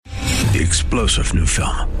The explosive new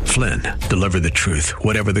film, Flynn, deliver the truth,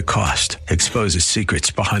 whatever the cost, exposes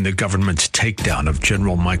secrets behind the government's takedown of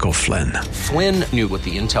General Michael Flynn. Flynn knew what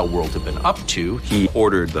the intel world had been up to. He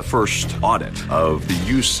ordered the first audit of the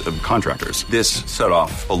use of contractors. This set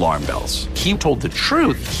off alarm bells. He told the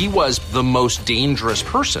truth. He was the most dangerous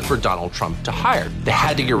person for Donald Trump to hire. They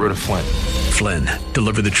had to get rid of Flynn. Flynn,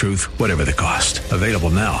 deliver the truth, whatever the cost. Available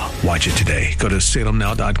now. Watch it today. Go to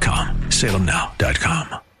salemnow.com.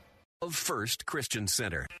 salemnow.com. Of First Christian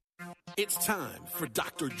Center. It's time for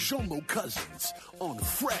Dr. Jomo Cousins on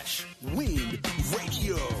Fresh Wind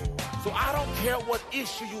Radio. So I don't care what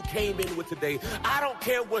issue you came in with today. I don't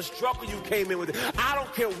care what struggle you came in with. I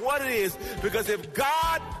don't care what it is, because if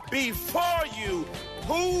God be for you,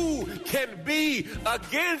 who can be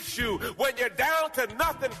against you? When you're down to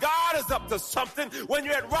nothing, God is up to something. When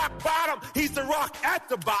you're at rock bottom, he's the rock at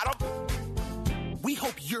the bottom. We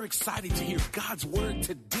hope you're excited to hear God's word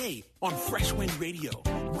today on Fresh Wind Radio.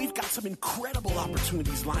 We've got some incredible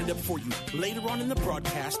opportunities lined up for you later on in the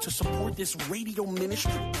broadcast to support this radio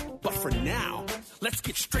ministry. But for now, let's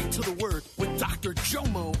get straight to the word with Dr.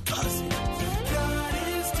 Jomo Cousins. God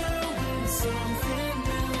is doing something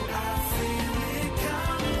new. I feel it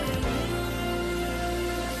coming.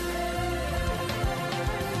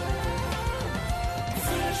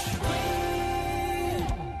 Fresh Wind.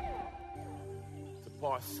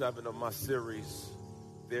 Part 7 of my series,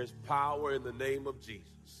 There's Power in the Name of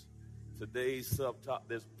Jesus. Today's subtopic,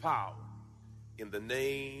 there's power in the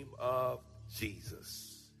name of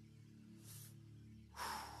Jesus.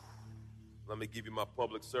 Let me give you my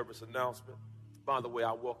public service announcement. By the way,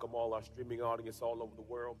 I welcome all our streaming audience all over the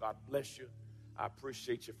world. God bless you. I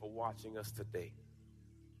appreciate you for watching us today.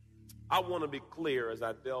 I want to be clear as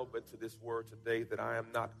I delve into this word today that I am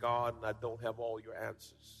not God and I don't have all your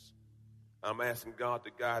answers. I'm asking God to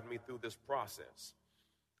guide me through this process.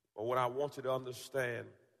 But what I want you to understand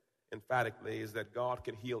emphatically is that God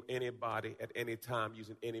can heal anybody at any time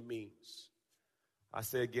using any means. I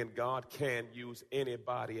say again, God can use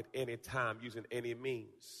anybody at any time using any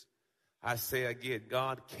means. I say again,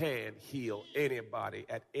 God can heal anybody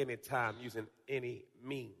at any time using any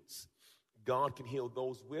means. God can heal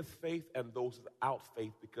those with faith and those without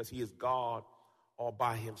faith because he is God all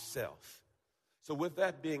by himself. So with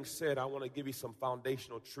that being said, I want to give you some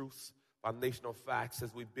foundational truths, foundational facts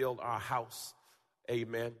as we build our house.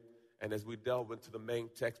 Amen. And as we delve into the main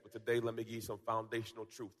text, but today let me give you some foundational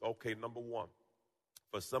truth. Okay, number one,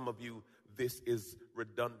 for some of you, this is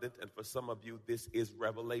redundant, and for some of you, this is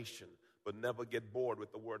revelation. But never get bored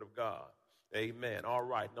with the word of God. Amen. All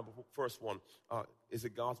right, first one, is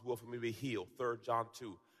it God's will for me to be healed? 3 John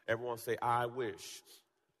 2. Everyone say, I wish.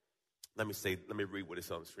 Let me read what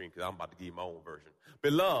is on the screen because I'm about to give you my own version.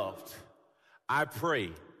 Beloved, I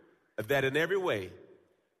pray that in every way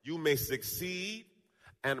you may succeed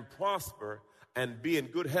and prosper and be in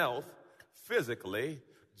good health physically,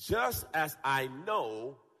 just as I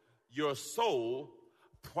know your soul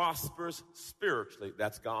prospers spiritually.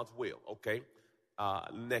 That's God's will, okay?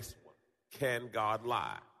 Next one, can God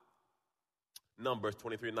lie? Numbers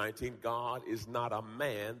 23:19, God is not a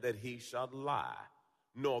man that he shall lie,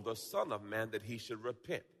 nor the Son of Man that he should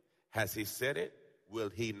repent. Has he said it? Will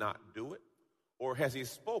he not do it? Or has he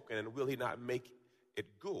spoken, and will he not make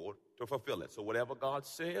it good to fulfill it? So whatever God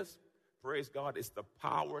says, praise God, it's the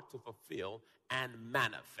power to fulfill and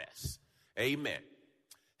manifest. Amen.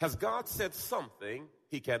 Has God said something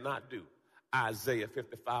he cannot do? Isaiah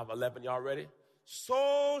 55:11, y'all ready?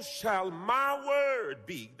 So shall my word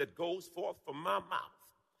be that goes forth from my mouth.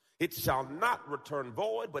 It shall not return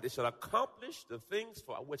void, but it shall accomplish the things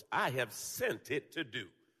for which I have sent it to do.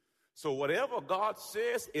 So whatever God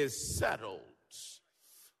says is settled.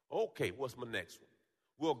 Okay, what's my next one?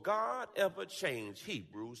 Will God ever change?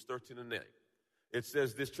 Hebrews 13:8. It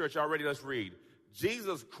says this, church already, let's read.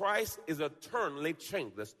 Jesus Christ is eternally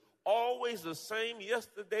changeless, always the same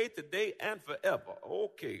yesterday, today, and forever.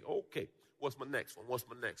 Okay. What's my next one?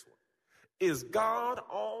 Is God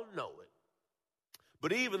all-knowing?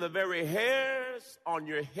 But even the very hairs on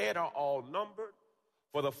your head are all numbered.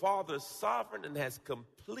 For the Father is sovereign and has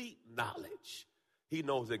complete knowledge. He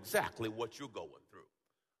knows exactly what you're going through.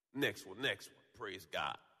 Next one. Praise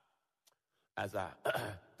God.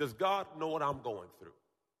 Does God know what I'm going through?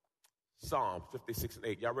 Psalm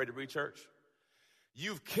 56:8. Y'all ready to read, church?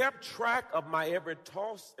 You've kept track of my every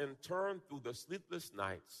toss and turn through the sleepless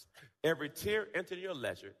nights. Every tear entered your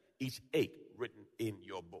ledger, each ache written in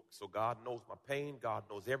your book. So God knows my pain. God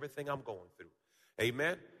knows everything I'm going through.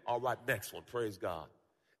 Amen? All right, next one. Praise God.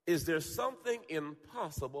 Is there something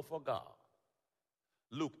impossible for God?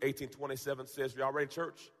 Luke 18:27 says, y'all ready,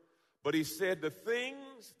 church? But he said the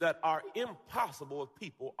things that are impossible with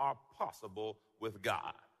people are possible with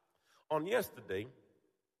God. On yesterday,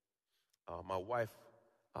 my wife,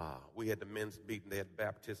 we had the men's meeting. They had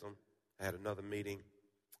baptism. I had another meeting,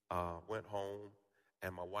 went home,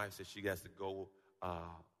 and my wife said she has to go.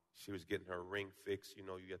 She was getting her ring fixed. You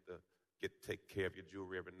know, you have to take care of your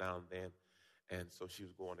jewelry every now and then. And so she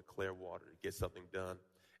was going to Clearwater to get something done.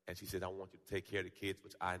 And she said, I want you to take care of the kids,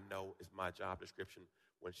 which I know is my job description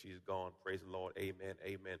when she's gone. Praise the Lord. Amen.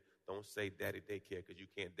 Amen. Don't say daddy daycare because you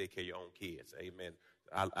can't daycare your own kids. Amen.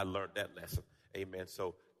 I learned that lesson. Amen.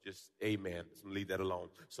 So just amen. Leave that alone.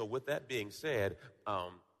 So with that being said,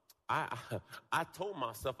 I told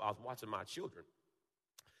myself I was watching my children.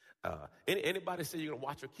 Anybody say you're going to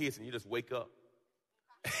watch your kids and you just wake up?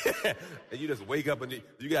 And you just wake up and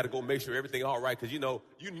you got to go make sure everything all right because you know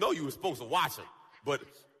you were supposed to watch them. But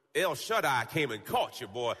El Shaddai came and caught you,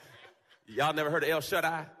 boy. Y'all never heard of El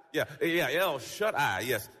Shaddai? Yeah, El Shaddai,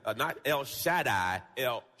 yes. Not El Shaddai,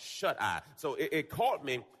 El Shaddai. So it caught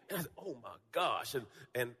me, and I said, oh, my gosh.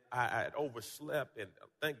 And I had overslept, and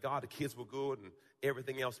thank God the kids were good and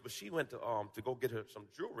everything else. But she went to go get her some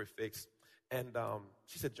jewelry fixed, and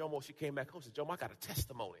she said, Jomo, she came back home. She said, Jomo, I got a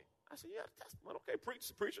testimony. I said, yeah, testimony. Okay,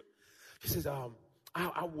 preacher. She says,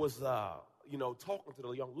 I was, talking to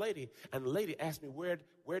the young lady, and the lady asked me, where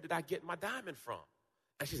did I get my diamond from?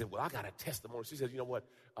 And she said, well, I got a testimony. She said, you know what?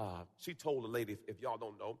 She told the lady, if y'all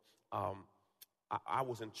don't know, I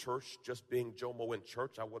was in church, just being Jomo in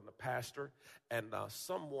church. I wasn't a pastor. And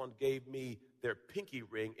someone gave me their pinky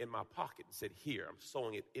ring in my pocket and said, here, I'm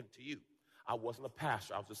sewing it into you. I wasn't a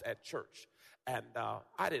pastor. I was just at church. And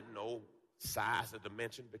I didn't know size or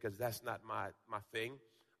dimension because that's not my thing.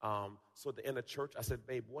 So at the end of church, I said,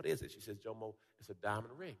 babe, what is it? She says, Jomo, it's a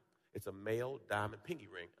diamond ring. It's a male diamond pinky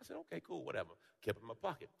ring. I said, okay, cool, whatever. Kept it in my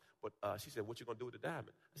pocket. But she said, what you going to do with the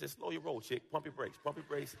diamond? I said, slow your roll, chick. Pump your brakes. Pump your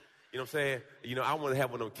brakes. You know what I'm saying? You know, I want to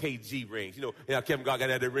have one of them KG rings. You know, Kevin God got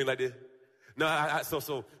that ring like this. No,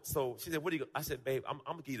 so she said, what are you going to? I said, babe, I'm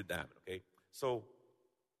going to give you the diamond, okay? So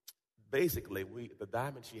basically, the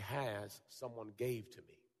diamond she has, someone gave to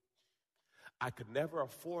me. I could never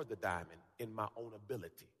afford the diamond in my own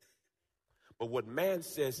ability. But what man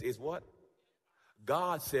says is what?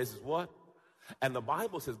 God says is what? And the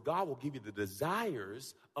Bible says God will give you the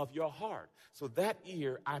desires of your heart. So that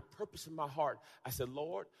year, I purposed in my heart, I said,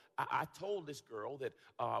 Lord, I told this girl that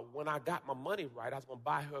when I got my money right, I was going to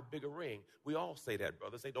buy her a bigger ring. We all say that,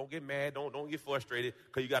 brother. Say, don't get mad. Don't get frustrated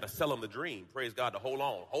because you got to sell them the dream. Praise God to hold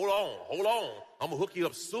on. I'm going to hook you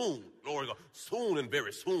up soon. Glory to God. Soon and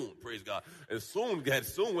very soon. Praise God. And soon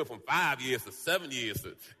went from 5 years to 7 years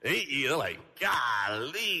to 8 years. Like,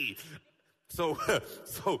 golly. So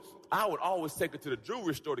I would always take her to the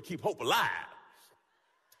jewelry store to keep hope alive.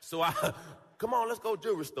 So come on, let's go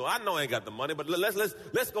jewelry store. I know I ain't got the money, but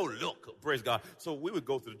let's go look. Praise God. So we would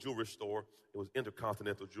go to the jewelry store. It was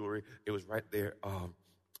Intercontinental Jewelry. It was right there on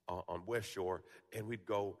West Shore. And we'd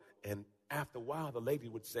go, and after a while, the lady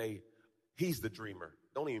would say, he's the dreamer.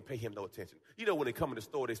 Don't even pay him no attention. You know, when they come in the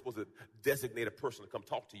store, they're supposed to designate a person to come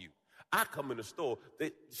talk to you. I come in the store,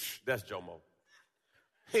 that's Jomo.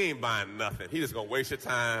 He ain't buying nothing. He just going to waste your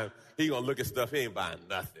time. He going to look at stuff. He ain't buying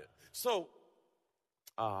nothing. So,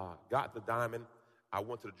 got the diamond. I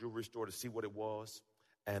went to the jewelry store to see what it was.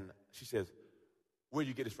 And she says, where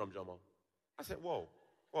you get this from, Jomo? I said, whoa,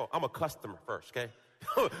 I'm a customer first, okay?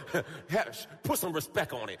 Put some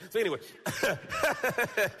respect on it. So anyway,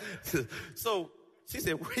 so she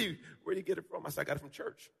said, where you get it from? I said, I got it from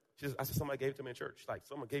church. I said, somebody gave it to me in church. She's like,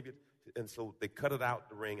 someone gave you it. And so they cut it out,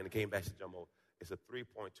 the ring, and it came back to Jomo. It's a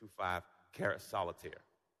 3.25 carat solitaire.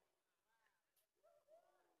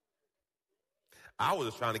 I was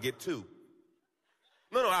just trying to get 2.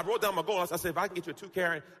 No, I wrote down my goal. I said, if I can get you a 2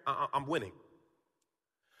 carat, I'm winning.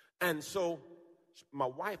 And so my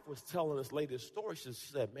wife was telling this lady a story. She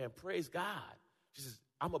said, man, praise God. She says,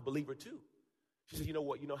 I'm a believer too. She said, you know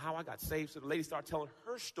what? You know how I got saved? So the lady started telling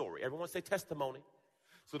her story. Everyone say testimony.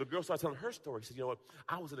 So the girl started telling her story. She said, you know what?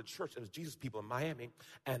 I was at a church. There was Jesus people in Miami.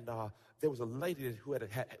 And there was a lady who had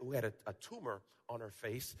a tumor on her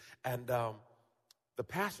face. And the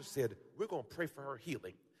pastor said, we're going to pray for her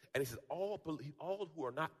healing. And he said, all who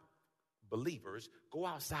are not believers, go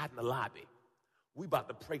outside in the lobby. We about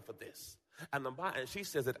to pray for this. And she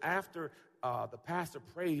says that after the pastor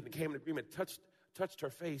prayed and came in agreement, touched her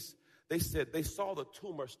face, they said they saw the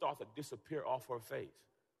tumor start to disappear off her face.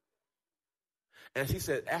 And she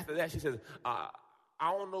said, after that, she said, I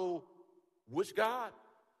don't know which God,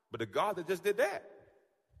 but the God that just did that.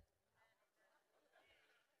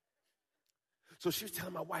 So she was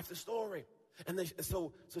telling my wife the story. And then,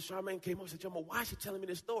 so Charmaine came over and said, Jomo, why is she telling me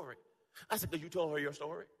this story? I said, because you told her your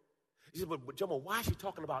story. He said, but Jomo, why is she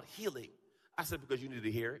talking about healing? I said, because you need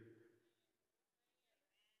to hear it.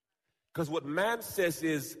 Because what man says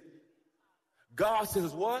is, God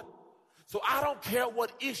says what? So I don't care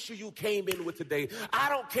what issue you came in with today. I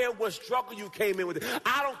don't care what struggle you came in with.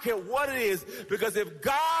 I don't care what it is. Because if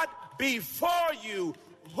God be for you,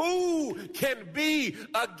 who can be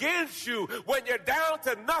against you? When you're down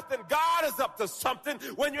to nothing, God is up to something.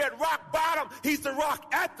 When you're at rock bottom, he's the rock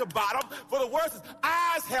at the bottom. For the word says,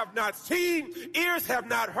 eyes have not seen, ears have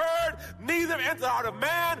not heard, neither entered out of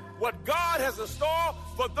man what God has in store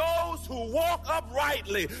for those who walk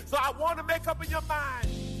uprightly. So I want to make up in your mind.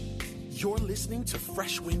 You're listening to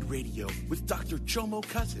Fresh Wind Radio with Dr. Jomo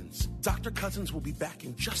Cousins. Dr. Cousins will be back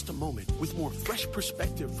in just a moment with more fresh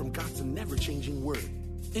perspective from God's never-changing word.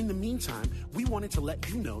 In the meantime, we wanted to let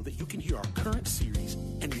you know that you can hear our current series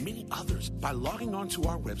and many others by logging on to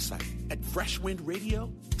our website at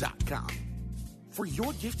freshwindradio.com. For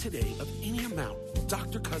your gift today of any amount,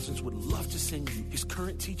 Dr. Cousins would love to send you his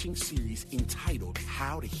current teaching series entitled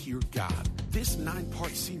How to Hear God. This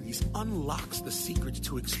 9-part series unlocks the secrets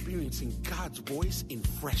to experiencing God's voice in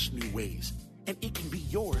fresh new ways, and it can be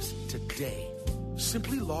yours today.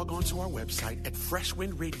 Simply log on to our website at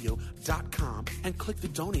freshwindradio.com and click the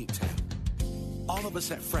Donate tab. All of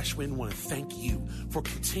us at Fresh Wind want to thank you for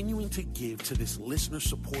continuing to give to this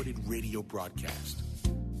listener-supported radio broadcast.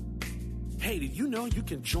 Hey, did you know you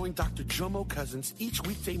can join Dr. Jomo Cousins each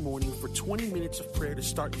weekday morning for 20 minutes of prayer to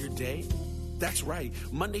start your day? That's right.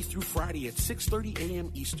 Monday through Friday at 6:30 a.m.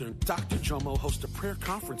 Eastern, Dr. Jomo hosts a prayer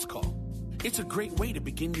conference call. It's a great way to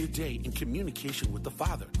begin your day in communication with the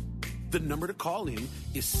Father. The number to call in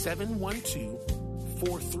is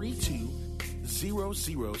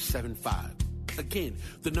 712-432-0075. Again,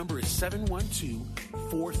 the number is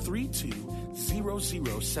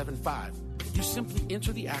 712-432-0075. You simply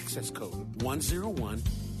enter the access code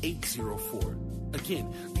 101804.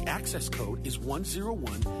 Again, the access code is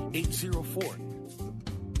 101804.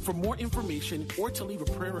 For more information or to leave a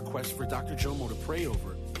prayer request for Dr. Jomo to pray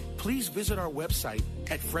over, please visit our website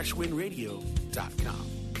at freshwindradio.com.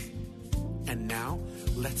 And now,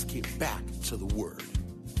 let's get back to the Word.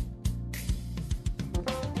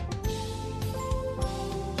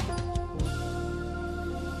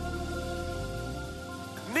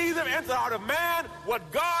 Neither enter out of man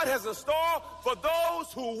what God has in store for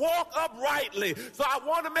those who walk uprightly. So I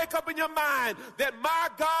want to make up in your mind that my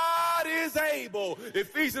God is able.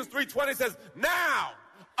 Ephesians 3:20 says, now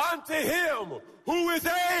unto him who is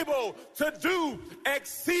able to do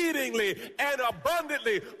exceedingly and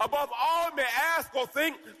abundantly above all may ask or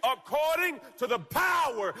think according to the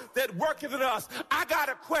power that worketh in us. I got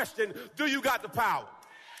a question. Do you got the power?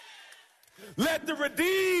 Let the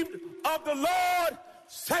redeemed of the Lord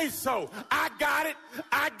say so. I got it.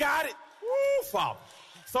 I got it. Woo, Father.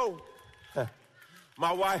 So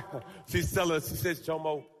my wife, she says,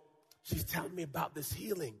 Jomo, she's telling me about this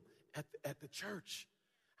healing at the church.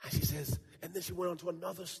 And she says, and then she went on to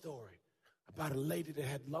another story about a lady that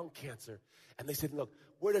had lung cancer. And they said, look,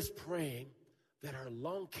 we're just praying that her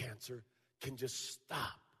lung cancer can just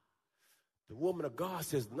stop. The woman of God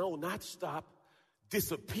says, no, not stop,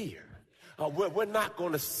 disappear. We're not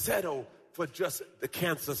going to settle for just the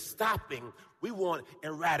cancer stopping. We want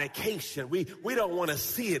eradication. We don't want to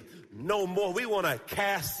see it no more. We want to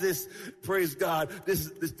cast this, praise God, this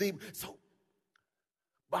deep. So,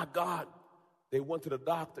 by God, they went to the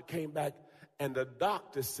doctor, came back, and the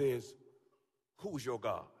doctor says, who's your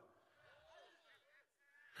God?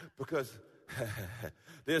 Because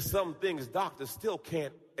there's some things doctors still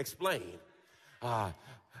can't explain.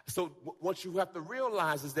 So what you have to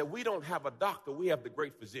realize is that we don't have a doctor, we have the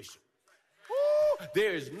great physician. Woo,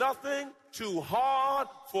 there is nothing too hard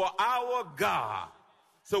for our God.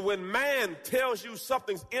 So when man tells you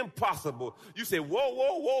something's impossible, you say, whoa,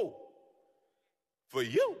 whoa, whoa, for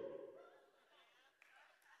you.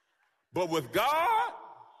 But with God,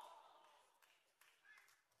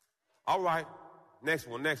 all right, next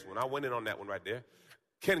one. I went in on that one right there.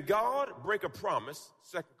 Can God break a promise?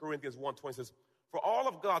 2 Corinthians 1:20 says, for all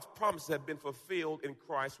of God's promises have been fulfilled in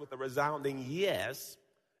Christ with a resounding yes,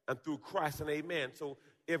 and through Christ an amen. So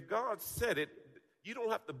if God said it, you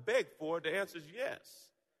don't have to beg for it. The answer is yes.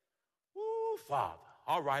 Woo, Father.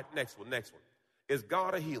 All right, next one. Is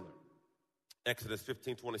God a healer? Exodus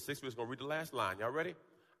 15:26. We're just going to read the last line. Y'all ready?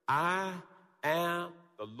 I am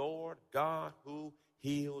the Lord God who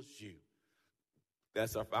heals you.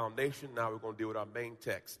 That's our foundation. Now we're going to deal with our main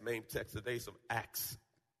text. Main text today is of Acts.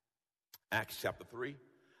 Acts chapter 3.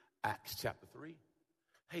 Acts chapter 3.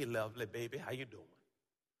 Hey, lovely baby, how you doing?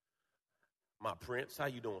 My prince, how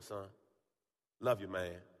you doing, son? Love you,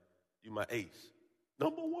 man. You my ace.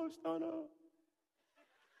 Number one stunner.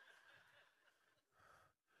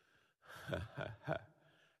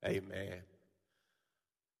 Amen.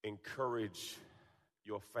 Encourage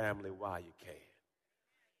your family while you can.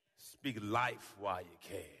 Speak life while you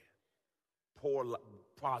can. Pour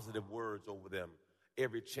positive words over them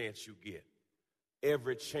every chance you get.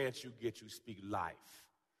 Every chance you get, you speak life.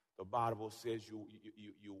 The Bible says you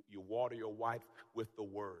water your wife with the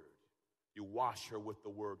word. You wash her with the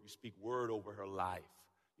word. You speak word over her life.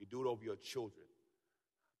 You do it over your children.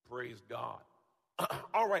 Praise God.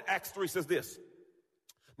 All right, Acts 3 says this.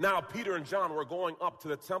 Now Peter and John were going up to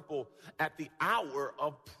the temple at the hour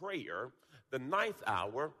of prayer, the 9th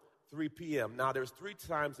hour, 3 p.m. Now there's 3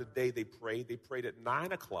 times a day they prayed. They prayed at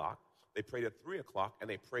 9 o'clock, they prayed at 3 o'clock, and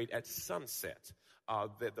they prayed at sunset.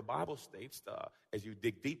 The Bible states, as you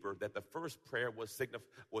dig deeper, that the first prayer was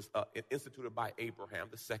instituted by Abraham,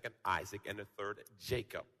 the second Isaac, and the third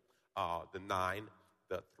Jacob. The 9,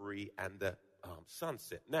 the 3, and the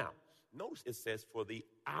sunset. Now, notice it says for the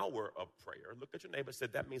hour of prayer. Look at your neighbor and say,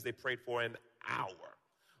 that means they prayed for an hour.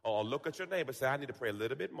 Or look at your neighbor and say, I need to pray a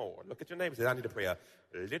little bit more. Look at your neighbor and say, I need to pray a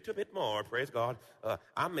little bit more. Praise God.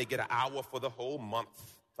 I may get an hour for the whole month.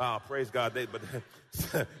 Praise God.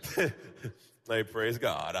 Hey, praise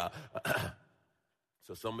God.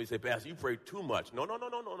 So somebody say, Pastor, you pray too much. No.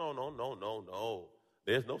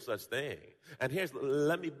 There's no such thing. And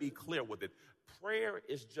let me be clear with it. Prayer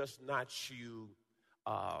is just not you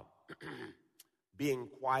being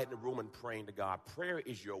quiet in the room and praying to God. Prayer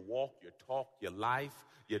is your walk, your talk, your life.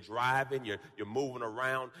 You're driving, you're moving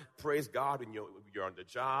around. Praise God, and you're on the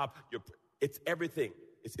job. It's everything.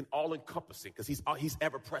 It's all-encompassing because he's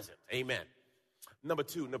ever present. Amen. Number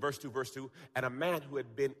 2, verse 2, and a man who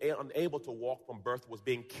had been unable to walk from birth was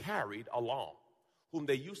being carried along, whom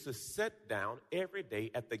they used to set down every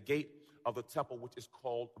day at the gate of the temple, which is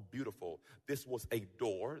called Beautiful. This was a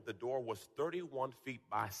door. The door was 31 feet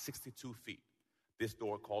by 62 feet. This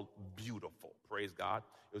door called Beautiful. Praise God.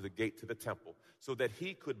 It was a gate to the temple so that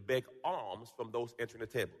he could beg alms from those entering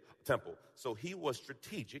the temple. So he was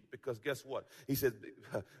strategic because guess what? He said,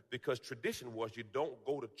 because tradition was you don't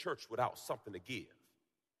go to church without something to give.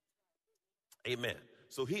 Amen.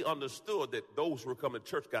 So he understood that those who were coming to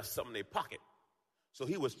church got something in their pocket. So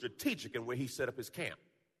he was strategic in where he set up his camp.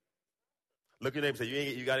 Look at your name and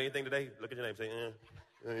say, you got anything today? Look at your name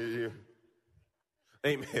and say,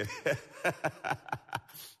 Amen.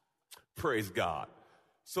 Praise God.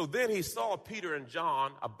 So then he saw Peter and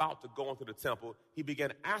John about to go into the temple. He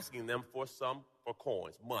began asking them for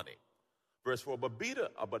coins, money. Verse 4, but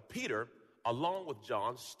Peter, along with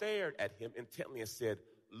John, stared at him intently and said,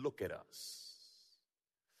 look at us.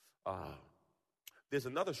 There's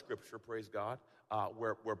another scripture, praise God,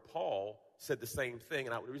 where Paul said the same thing.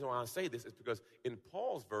 And the reason why I say this is because in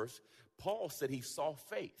Paul's verse, Paul said he saw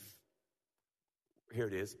faith. Here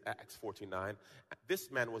it is, Acts 14:9. This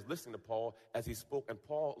man was listening to Paul as he spoke, and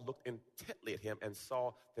Paul looked intently at him and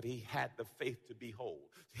saw that he had the faith to be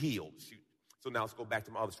healed. So now let's go back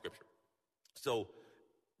to my other scripture. So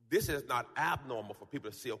this is not abnormal for people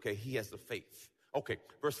to see, okay, he has the faith. Okay,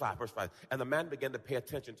 verse 5. And the man began to pay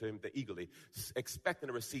attention to him eagerly, expecting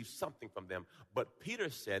to receive something from them. But Peter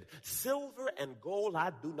said, silver and gold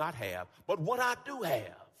I do not have, but what I do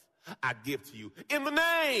have, I give to you. In the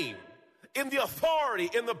name, in the authority,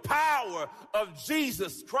 in the power of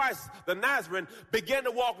Jesus Christ, the Nazarene, began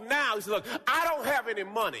to walk now. He said, look, I don't have any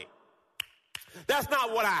money. That's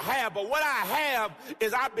not what I have, but what I have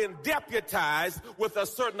is I've been deputized with a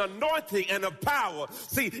certain anointing and a power.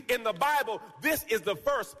 See, in the Bible, this is the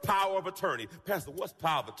first power of attorney. Pastor, what's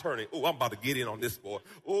power of attorney? Oh, I'm about to get in on this boy.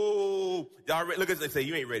 Oh, y'all look at this. They say,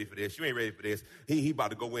 you ain't ready for this. You ain't ready for this. He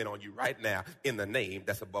about to go in on you right now in the name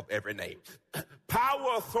that's above every name.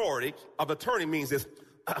 Power authority of attorney means this.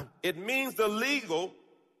 It means the legal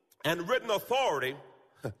and written authority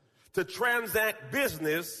to transact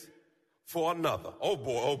business for another. Oh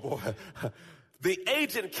boy. The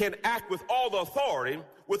agent can act with all the authority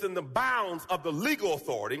within the bounds of the legal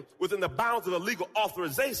authority, within the bounds of the legal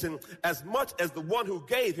authorization, as much as the one who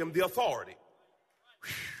gave him the authority.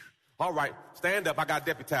 All right, stand up. I got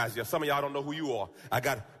deputized you. Some of y'all don't know who you are.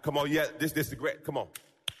 Come on, yeah, this is great. Come on.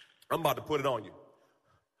 I'm about to put it on you.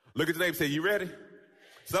 Look at your neighbor and say, you ready?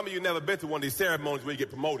 Some of you never been to one of these ceremonies where you get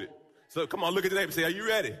promoted. So come on, look at your neighbor and say, are you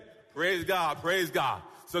ready? Praise God, praise God.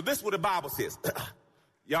 So this is what the Bible says.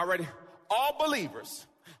 Y'all ready? All believers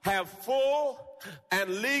have full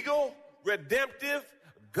and legal, redemptive,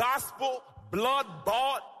 gospel,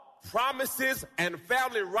 blood-bought promises and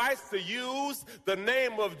family rights to use the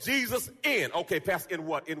name of Jesus in. Okay, Pastor, in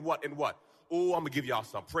what? Oh, I'm going to give y'all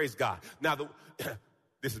some. Praise God. Now,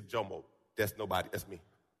 This is Jomo. That's nobody. That's me.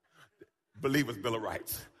 Believer's Bill of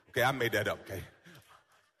Rights. Okay, I made that up, okay?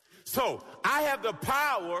 So I have the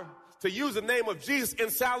power to use the name of Jesus in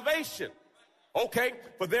salvation. Okay,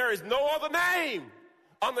 for there is no other name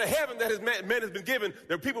under heaven that man has been given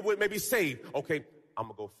that people may be saved. Okay, I'm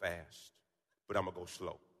going to go fast, but I'm going to go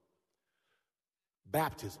slow.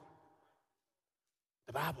 Baptism.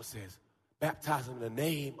 The Bible says, baptize in the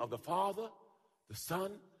name of the Father, the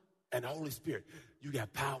Son, and the Holy Spirit. You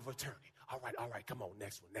got power of attorney. All right, come on,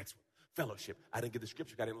 next one. Fellowship. I didn't get the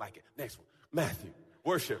scripture, I didn't like it. Next one, Matthew.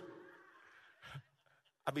 Worship.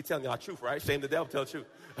 I be telling y'all the truth, right? Shame the devil, tell the truth.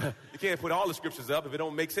 You can't put all the scriptures up. If it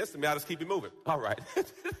don't make sense to me, I'll just keep it moving. All right.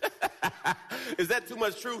 Is that too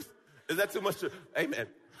much truth? Is that too much truth? Amen.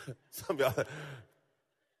 Some of y'all.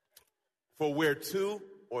 For where 2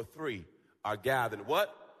 or 3 are gathered,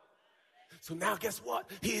 what? So now guess what?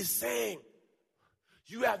 He is saying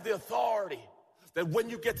you have the authority that when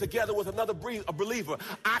you get together with another believer,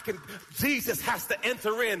 Jesus has to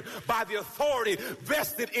enter in by the authority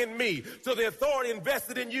vested in me. So the authority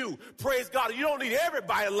invested in you. Praise God. You don't need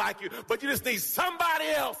everybody like you, but you just need somebody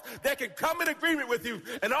else that can come in agreement with you.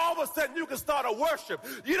 And all of a sudden you can start a worship.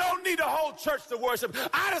 You don't need the whole church to worship.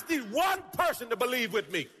 I just need one person to believe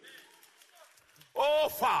with me. Oh,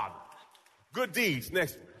 Father. Good deeds.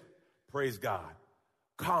 Next one. Praise God.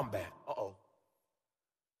 Combat.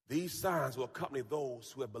 These signs will accompany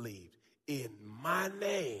those who have believed. In my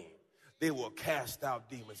name, they will cast out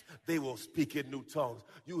demons. They will speak in new tongues.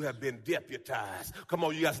 You have been deputized. Come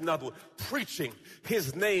on, you got another one. Preaching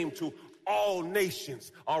his name to all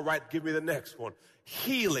nations. All right, give me the next one.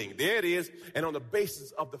 Healing. There it is. And on the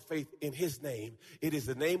basis of the faith in his name, it is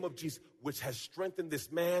the name of Jesus which has strengthened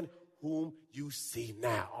this man whom you see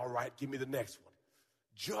now. All right, give me the next one.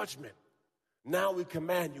 Judgment. Now we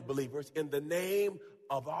command you, believers, in the name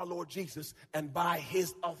of our Lord Jesus and by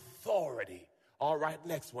his authority. All right,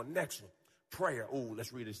 next one. Prayer. Oh,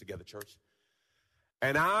 let's read this together, church.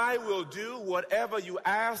 And I will do whatever you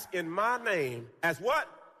ask in my name as what?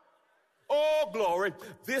 Oh, glory.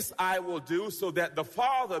 This I will do so that the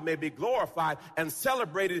Father may be glorified and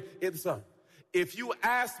celebrated in the Son. If you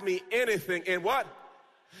ask me anything in what?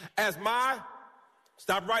 As my,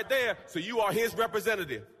 stop right there. So you are his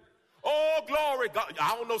representative. Oh, glory, God.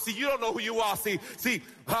 I don't know. See, you don't know who you are. See,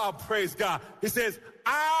 oh, praise God. He says,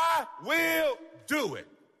 I will do it.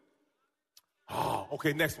 Oh,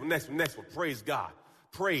 okay, next one. Praise God.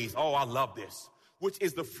 Praise. Oh, I love this. Which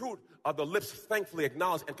is the fruit of the lips thankfully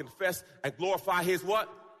acknowledge and confess and glorify his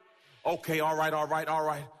what? Okay, all right.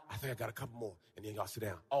 I think I got a couple more. And then y'all sit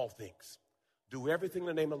down. All things. Do everything in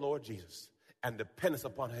the name of the Lord Jesus and dependence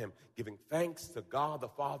upon him, giving thanks to God the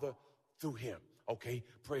Father through him. Okay,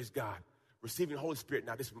 praise God. Receiving the Holy Spirit.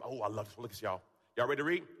 Now this, I love this one. Look at y'all. Y'all ready to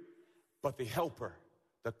read? But the helper,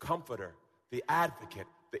 the comforter, the advocate,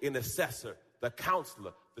 the intercessor, the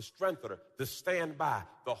counselor, the strengthener, the standby,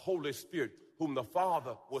 the Holy Spirit, whom the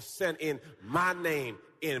Father will send in my name,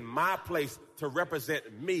 in my place to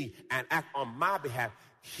represent me and act on my behalf.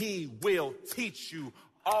 He will teach you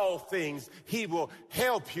all things. He will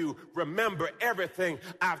help you remember everything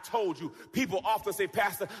I've told you. People often say,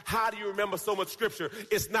 Pastor, how do you remember so much scripture?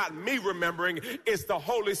 It's not me remembering. It's the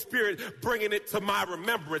Holy Spirit bringing it to my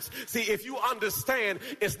remembrance. See, if you understand,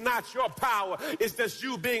 it's not your power. It's just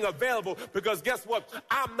you being available, because guess what?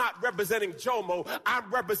 I'm not representing Jomo. I'm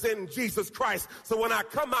representing Jesus Christ. So when I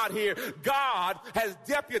come out here, God has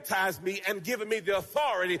deputized me and given me the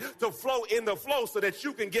authority to flow in the flow so that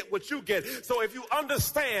you can get what you get. So if you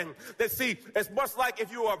understand that, see, it's much like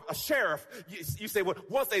if you are a sheriff, you say, well,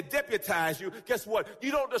 once they deputize you, guess what?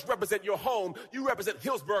 You don't just represent your home, you represent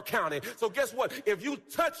Hillsborough County. So guess what? If you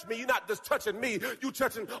touch me, you're not just touching me, you're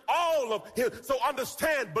touching all of him. So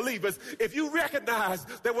understand, believers, if you recognize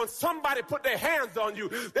that when somebody put their hands on you,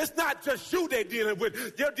 it's not just you they're dealing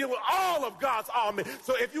with, they're dealing with all of God's army.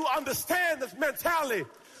 So if you understand this mentality,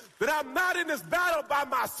 that I'm not in this battle by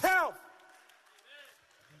myself,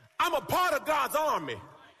 I'm a part of God's army.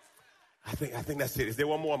 I think that's it. Is there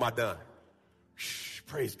one more? Am I done? Shh,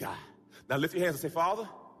 praise God. Now lift your hands and say, Father,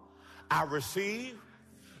 I receive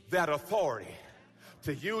that authority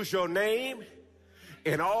to use your name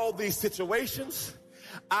in all these situations.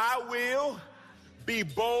 I will be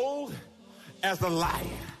bold as a lion.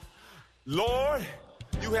 Lord,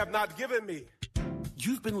 you have not given me.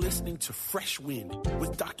 You've been listening to Fresh Wind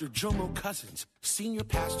with Dr. Jomo Cousins, Senior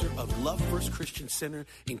Pastor of Love First Christian Center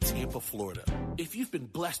in Tampa, Florida. If you've been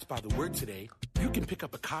blessed by the word today, you can pick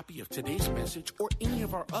up a copy of today's message or any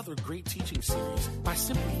of our other great teaching series by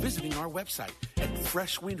simply visiting our website at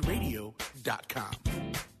freshwindradio.com.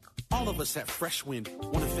 All of us at Fresh Wind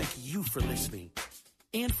want to thank you for listening.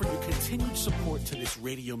 and for your continued support to this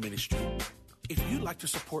radio ministry. If you'd like to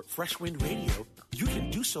support Fresh Wind Radio, you can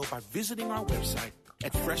do so by visiting our website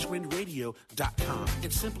at freshwindradio.com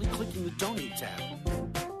and simply clicking the Donate tab.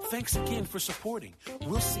 Thanks again for supporting.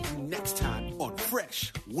 We'll see you next time on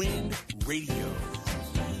Fresh Wind Radio.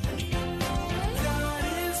 God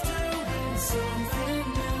is doing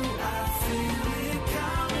something new. I feel it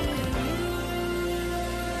coming.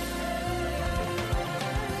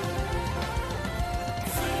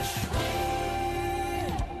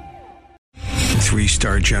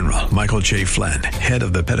 Three-star General Michael J. Flynn, head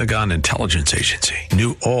of the Pentagon Intelligence Agency,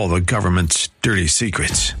 knew all the government's dirty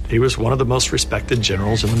secrets. He was one of the most respected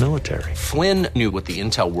generals in the military. Flynn knew what the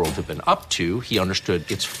intel world had been up to. He understood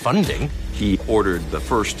its funding. He ordered the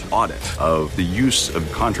first audit of the use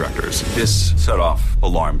of contractors. This set off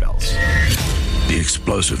alarm bells. The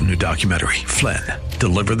explosive new documentary, Flynn,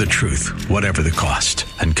 Deliver the Truth, Whatever the Cost,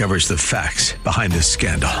 uncovers the facts behind this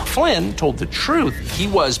scandal. Flynn told the truth. He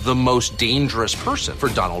was the most dangerous person for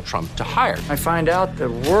Donald Trump to hire. I find out the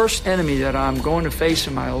worst enemy that I'm going to face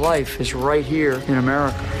in my life is right here in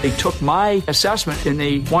America. They took my assessment and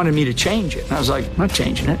they wanted me to change it. And I was like, I'm not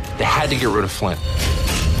changing it. They had to get rid of Flynn.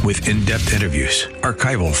 With in-depth interviews,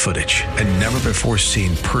 archival footage, and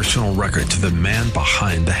never-before-seen personal records of the man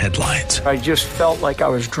behind the headlines. I just felt like I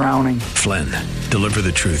was drowning. Flynn, Deliver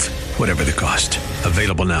the Truth, Whatever the Cost.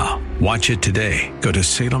 Available now. Watch it today. Go to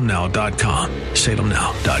salemnow.com.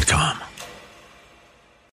 salemnow.com.